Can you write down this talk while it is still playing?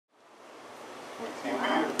Oh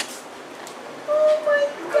my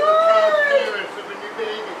God!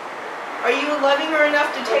 Are you loving her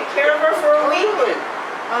enough to take care of her for a week?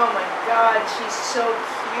 Oh my God, she's so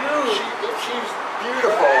cute. She's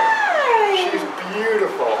beautiful. Hi. She's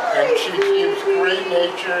beautiful. Hi, And she's great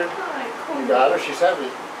natured. Hi, You got her? She's heavy.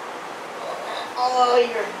 Oh,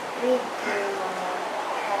 you're big girl.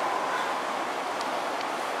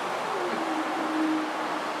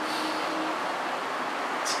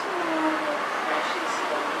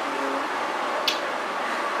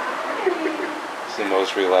 It's the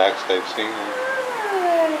most relaxed I've seen her.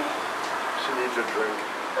 She needs a drink.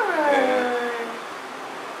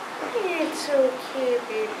 It's okay,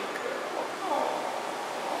 baby girl.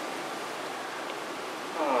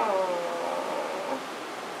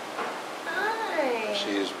 Hi.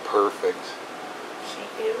 She is perfect. She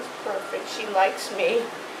is perfect. She likes me.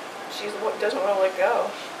 She doesn't want to let go.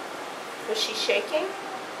 Was she shaking?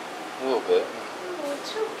 A little bit. Oh,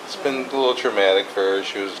 it's okay. It's been a little traumatic for her.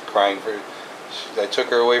 She was crying for. I took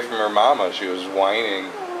her away from her mama. She was whining.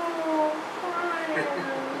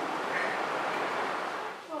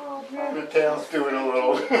 The tail's doing a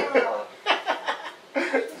little.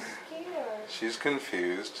 She's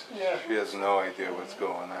confused. Yeah. She has no idea what's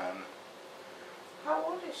going on. How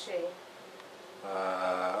old is she?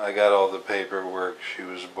 I got all the paperwork. She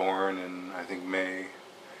was born in, I think, May.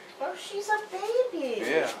 Oh, she's a baby.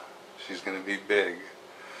 Yeah. She's going to be big.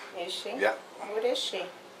 Is she? Yeah. What is she?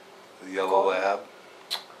 The yellow lab.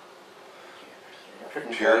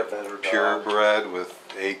 Better Purebred with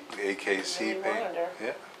AKC No paint. wonder.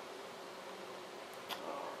 Yeah.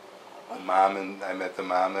 The mom and I met the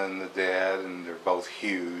mama and the dad, and they're both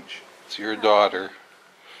huge. It's your daughter.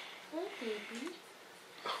 Hi, baby.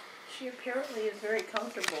 She apparently is very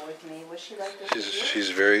comfortable with me. Was she like this? She's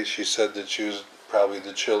very. She said that she was probably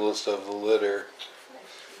the chillest of the litter.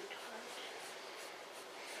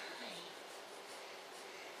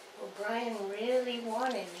 Well, Brian really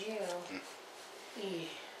wanted you.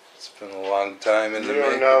 It's been a long time in the You don't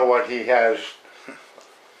making. know what he has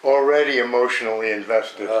already emotionally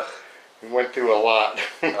invested. He went through a lot.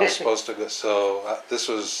 I was supposed to go. So this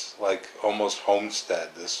was like almost homestead.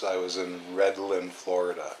 I was in Redland,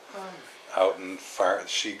 Florida, out in farm.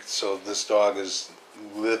 So this dog is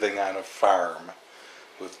living on a farm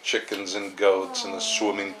with chickens and goats and a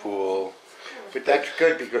swimming pool. But that's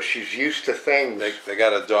good because she's used to things. They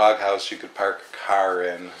got a dog house you could park a car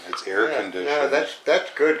in. It's air conditioned. No, that's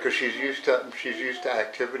good because she's used to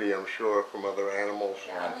activity. I'm sure from other animals.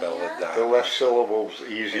 Belladonna. The less syllables,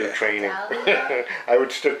 easier training. I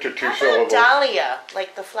would stick to 2 How about syllables. Dahlia,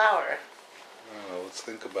 like the flower? Oh, let's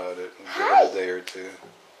think about it. Give it a day or two.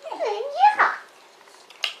 Yeah.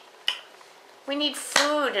 We need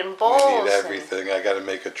food and bowls. I need everything. I got to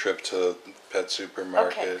make a trip to pet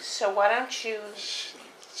supermarket. Okay, so why don't you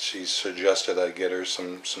She suggested I get her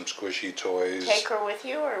some squishy toys. take her with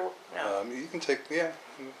you, or no? You can take, yeah.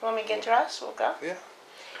 When we get dressed, we'll go. Yeah.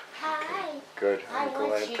 Hi. Good. I I'm want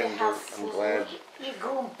glad. you to Things have I'm food. glad. You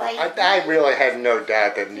go bite. I really had no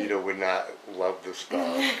doubt that Nita would not love this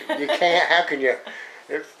dog. You can't. How can you?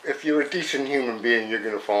 If you're a decent human being, you're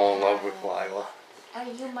gonna fall in love with Lila. Are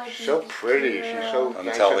you my She's so baby pretty. girl? She's so. I'm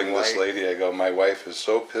nice telling and this light. lady, I go, my wife is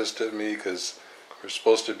so pissed at me because we're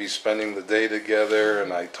supposed to be spending the day together,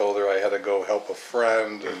 and I told her I had to go help a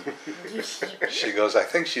friend, and she goes, I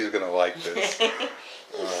think she's going to like this.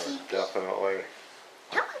 Definitely.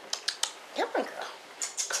 Come on, girl.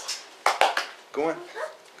 Go on.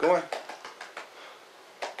 Go on.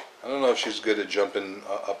 I don't know if she's good at jumping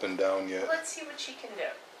up and down yet. Let's see what she can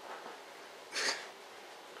do.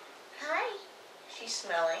 Hi. She's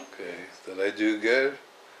smelling. Okay, did I do good?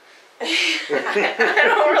 I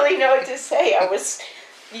don't really know what to say.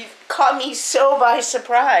 You caught me so by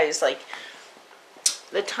surprise. Like,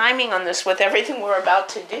 the timing on this with everything we're about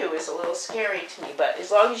to do is a little scary to me, but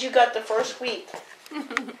as long as you got the first week.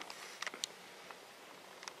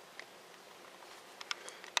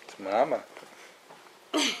 It's Mama.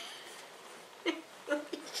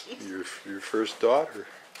 Your first daughter.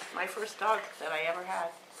 My first dog that I ever had.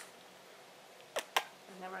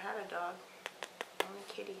 I've never had a dog. Only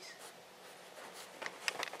kitties.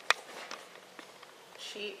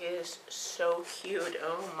 She is so cute.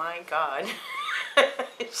 Oh my God.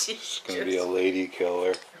 She's Gonna be a lady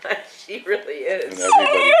killer. She really is. And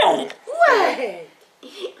everybody. What?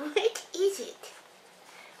 What is it?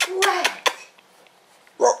 What?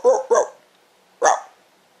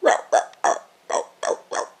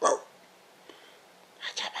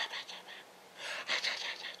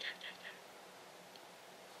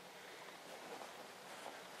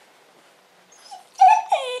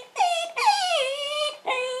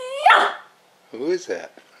 Who? Who is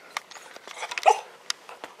that?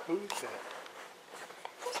 Who is that?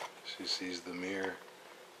 She sees the mirror.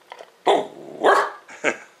 And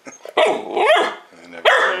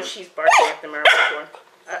everything. She's barking at the mirror before.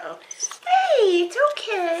 Uh-oh. Hey, it's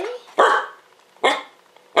okay.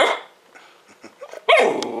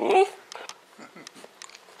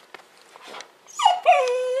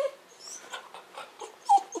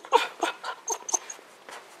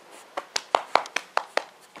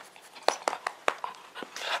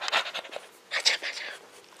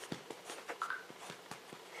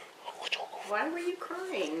 Why were you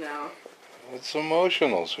crying now? It's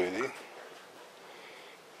emotional, sweetie.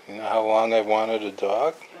 You know how long I've wanted a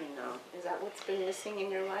dog? I know. Is that what's been missing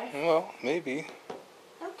in your life? Well, maybe.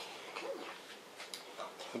 Okay, come on.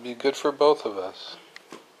 It'd be good for both of us.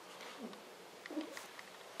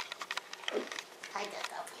 I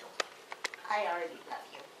just love you. I already love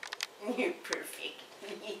you. You're perfect.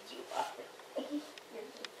 You are. You're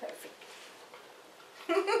perfect.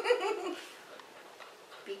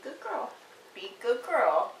 Be good girl. Be good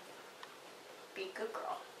girl. Be good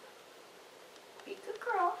girl. Be good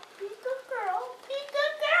girl. Be good girl. Be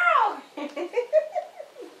good girl.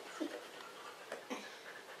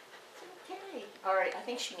 Okay. All right. I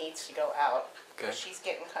think she needs to go out. Okay. She's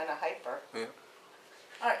getting kind of hyper. Yeah.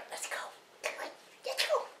 All right. Let's go. Come on. Let's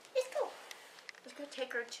go. Let's go. Let's go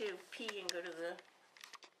take her to pee and go to the